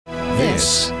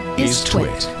This is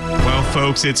TWiT. Well,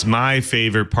 folks, it's my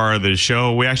favorite part of the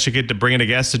show. We actually get to bring in a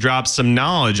guest to drop some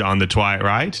knowledge on the TWiT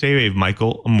ride. Today we have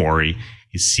Michael Amori.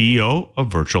 He's CEO of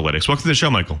Virtualitics. Welcome to the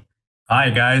show, Michael. Hi,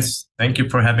 guys. Thank you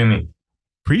for having me.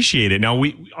 Appreciate it. Now,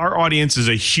 our audience is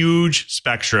a huge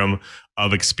spectrum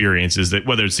of experiences, that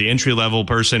whether it's the entry-level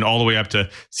person all the way up to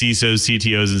CISOs,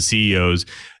 CTOs, and CEOs,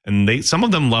 and some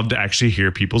of them love to actually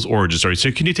hear people's origin stories.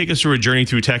 So can you take us through a journey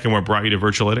through tech and what brought you to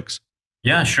Virtualitics?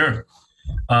 Yeah, sure.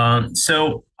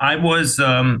 So I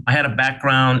had a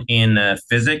background in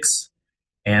physics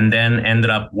and then ended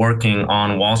up working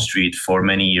on Wall Street for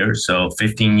many years. So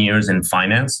 15 years in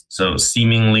finance, so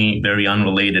seemingly very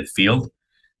unrelated field.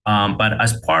 But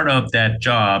as part of that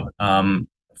job,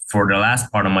 for the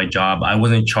last part of my job, I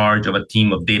was in charge of a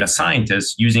team of data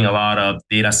scientists using a lot of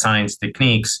data science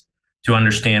techniques to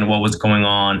understand what was going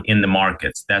on in the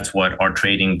markets. That's what our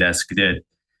trading desk did.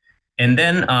 And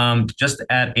then just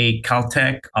at a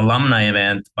Caltech alumni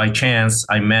event, by chance,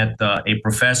 I met a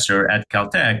professor at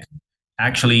Caltech,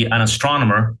 actually an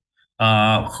astronomer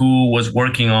who was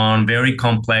working on very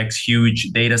complex,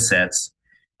 huge data sets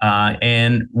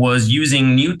and was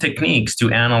using new techniques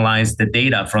to analyze the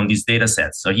data from these data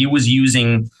sets. So he was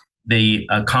using the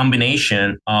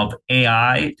combination of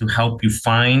AI to help you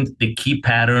find the key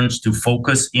patterns to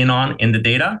focus in on in the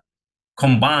data,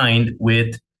 combined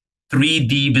with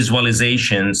 3D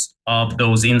visualizations of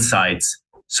those insights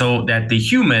so that the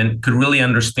human could really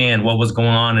understand what was going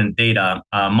on in data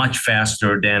much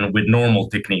faster than with normal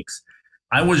techniques.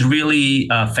 I was really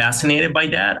fascinated by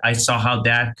that. I saw how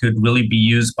that could really be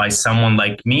used by someone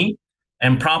like me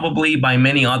and probably by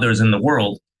many others in the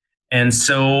world. And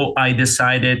so I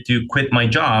decided to quit my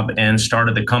job and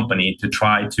started the company to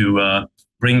try to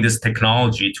bring this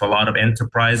technology to a lot of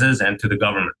enterprises and to the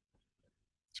government.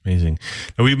 It's amazing.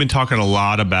 Now, we've been talking a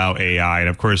lot about AI. And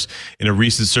of course, in a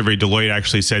recent survey, Deloitte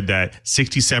actually said that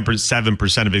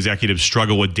 67% of executives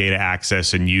struggle with data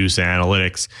access and use and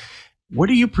analytics. What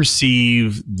do you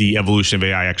perceive the evolution of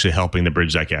AI actually helping to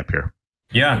bridge that gap here?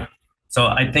 Yeah. So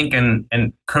I think, and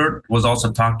Kurt was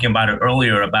also talking about it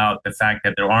earlier about the fact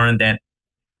that there aren't that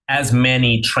as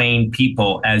many trained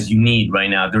people as you need right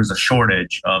now. There's a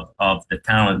shortage of the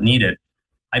talent needed.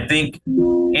 I think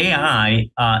AI,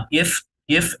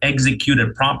 if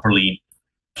executed properly,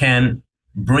 can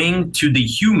bring to the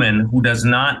human who does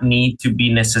not need to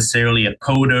be necessarily a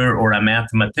coder or a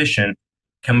mathematician,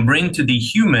 can bring to the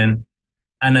human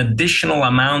an additional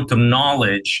amount of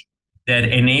knowledge that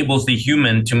enables the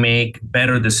human to make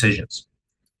better decisions.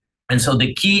 And so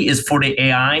the key is for the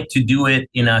AI to do it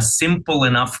in a simple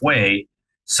enough way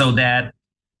so that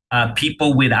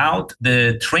people without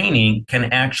the training can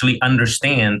actually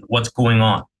understand what's going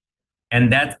on.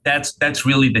 And that's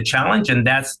really the challenge. And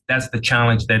that's the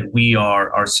challenge that we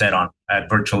are set on at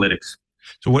Virtualitics.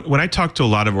 So when I talk to a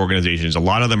lot of organizations, a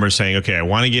lot of them are saying, okay, I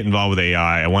want to get involved with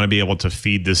AI. I want to be able to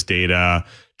feed this data,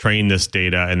 train this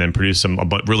data, and then produce some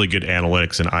really good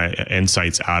analytics and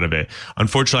insights out of it.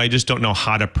 Unfortunately, I just don't know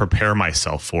how to prepare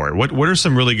myself for it. What are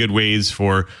some really good ways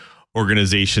for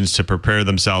organizations to prepare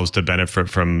themselves to benefit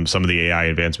from some of the AI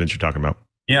advancements you're talking about?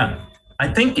 Yeah, I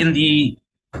think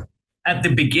at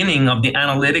the beginning of the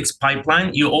analytics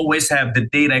pipeline, you always have the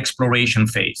data exploration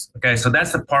phase. Okay, so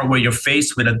that's the part where you're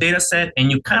faced with a data set and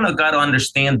you kind of got to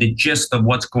understand the gist of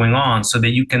what's going on so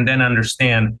that you can then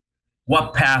understand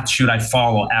what path should I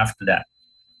follow after that.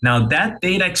 Now, that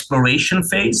data exploration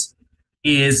phase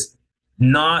is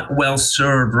not well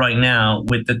served right now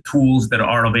with the tools that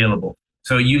are available.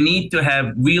 So you need to have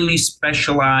really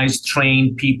specialized,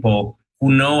 trained people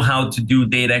who know how to do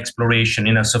data exploration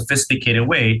in a sophisticated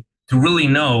way to really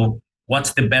know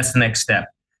what's the best next step.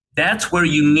 That's where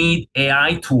you need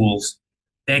AI tools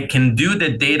that can do the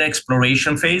data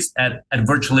exploration phase. At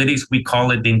Virtualitics, we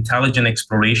call it the intelligent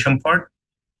exploration part,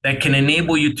 that can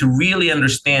enable you to really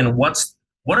understand what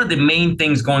are the main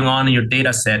things going on in your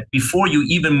data set before you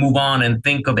even move on and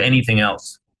think of anything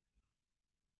else.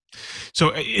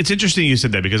 So it's interesting you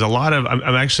said that, because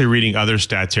I'm actually reading other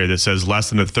stats here that says less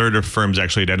than a third of firms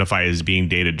actually identify as being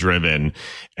data driven.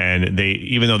 And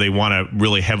even though they want to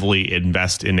really heavily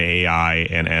invest in AI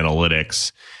and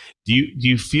analytics, do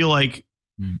you feel like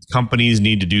companies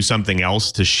need to do something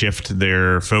else to shift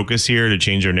their focus here, to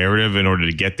change their narrative in order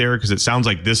to get there? Because it sounds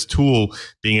like this tool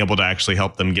being able to actually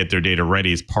help them get their data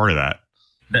ready is part of that.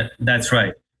 That's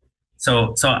right.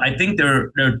 So I think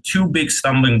there are two big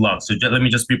stumbling blocks. So let me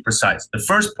just be precise. The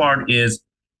first part is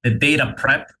the data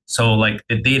prep. So like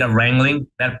the data wrangling,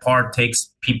 that part takes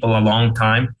people a long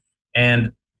time.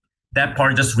 And that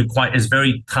part just is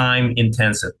very time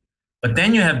intensive. But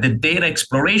then you have the data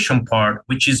exploration part,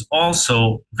 which is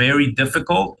also very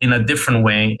difficult in a different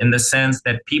way, in the sense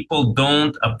that people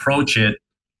don't approach it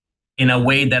in a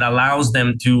way that allows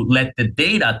them to let the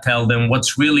data tell them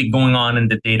what's really going on in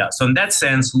the data. So in that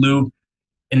sense, Lou,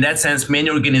 many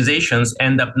organizations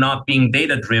end up not being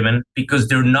data driven because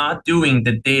they're not doing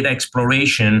the data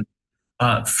exploration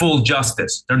full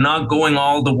justice. They're not going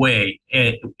all the way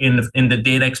in the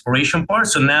data exploration part.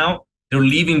 So now they're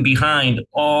leaving behind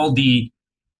all the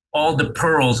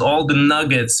pearls, all the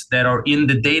nuggets that are in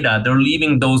the data. They're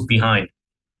leaving those behind.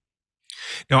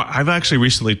 Now, I've actually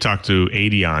recently talked to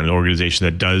Adion, an organization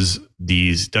that does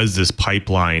this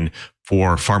pipeline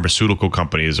for pharmaceutical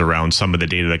companies around some of the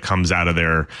data that comes out of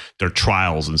their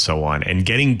trials and so on. And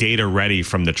getting data ready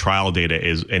from the trial data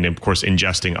is, and of course,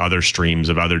 ingesting other streams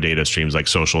of other data streams like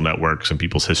social networks and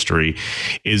people's history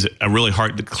is a really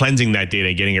hard, cleansing that data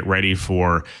and getting it ready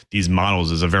for these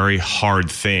models is a very hard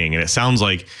thing. And it sounds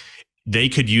like they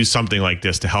could use something like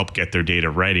this to help get their data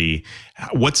ready.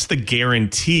 What's the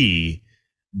guarantee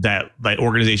that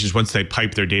organizations, once they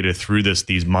pipe their data through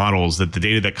these models, that the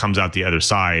data that comes out the other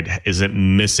side isn't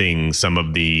missing some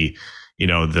of the,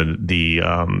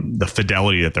 the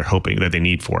fidelity that they're hoping that they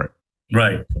need for it?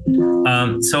 Right.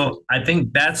 So I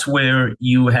think that's where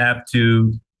you have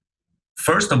to,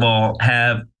 first of all,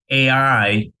 have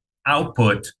AI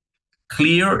output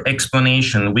clear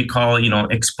explanation. We call,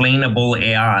 explainable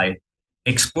AI,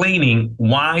 explaining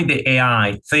why the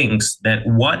AI thinks that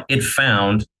what it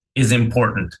found is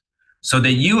important, so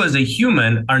that you as a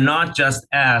human are not just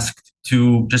asked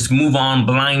to just move on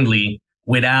blindly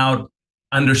without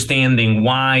understanding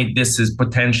why this is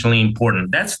potentially important.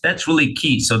 That's really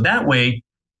key. So that way,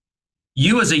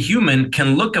 you as a human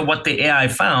can look at what the AI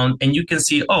found and you can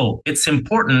see, oh, it's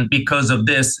important because of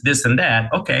this, this, and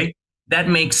that. Okay, that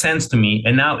makes sense to me.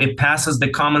 And now it passes the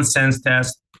common sense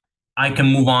test. I can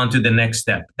move on to the next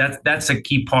step. That's a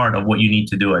key part of what you need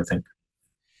to do, I think.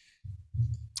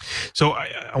 So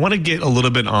I want to get a little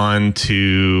bit on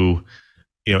to,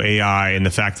 AI and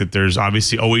the fact that there's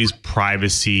obviously always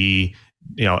privacy,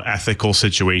 ethical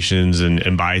situations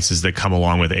and biases that come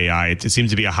along with AI. It seems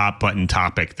to be a hot button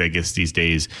topic that gets these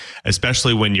days,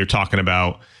 especially when you're talking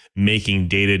about making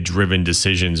data-driven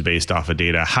decisions based off of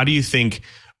data. How do you think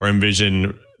or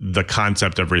envision the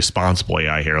concept of responsible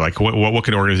AI here? Like what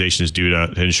can organizations do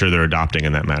to ensure they're adopting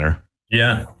in that matter?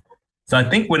 Yeah. So I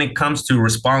think when it comes to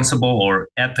responsible or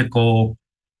ethical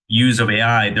use of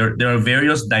AI, there are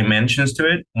various dimensions to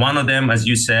it. One of them, as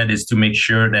you said, is to make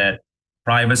sure that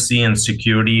privacy and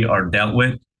security are dealt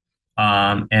with.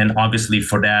 And obviously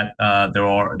for that, there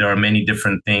are many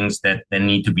different things that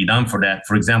need to be done for that.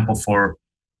 For example, for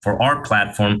our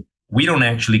platform, we don't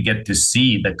actually get to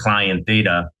see the client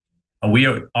data.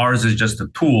 Ours is just a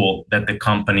tool that the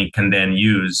company can then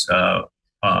use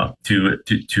to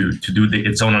do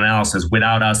its own analysis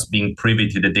without us being privy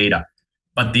to the data.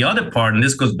 But the other part, and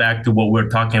this goes back to what we were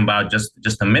talking about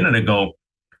just a minute ago,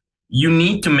 you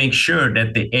need to make sure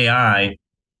that the AI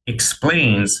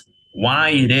explains why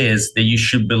it is that you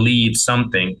should believe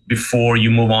something before you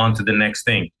move on to the next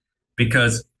thing.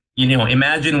 Because,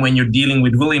 imagine when you're dealing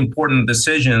with really important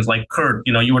decisions like Kurt,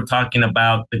 you were talking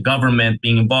about the government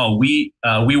being involved. We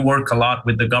work a lot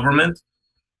with the government.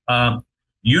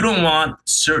 You don't want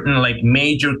certain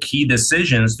major key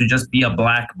decisions to just be a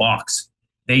black box.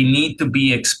 They need to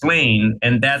be explained,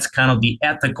 and that's kind of the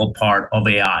ethical part of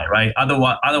AI, right?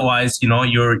 Otherwise,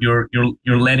 you're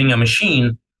letting a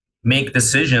machine make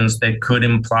decisions that could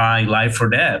imply life or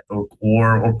death,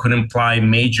 or could imply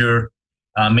major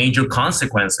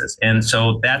consequences. And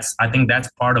so I think that's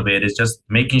part of it, is just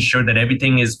making sure that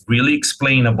everything is really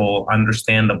explainable,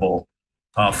 understandable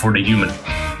for the human.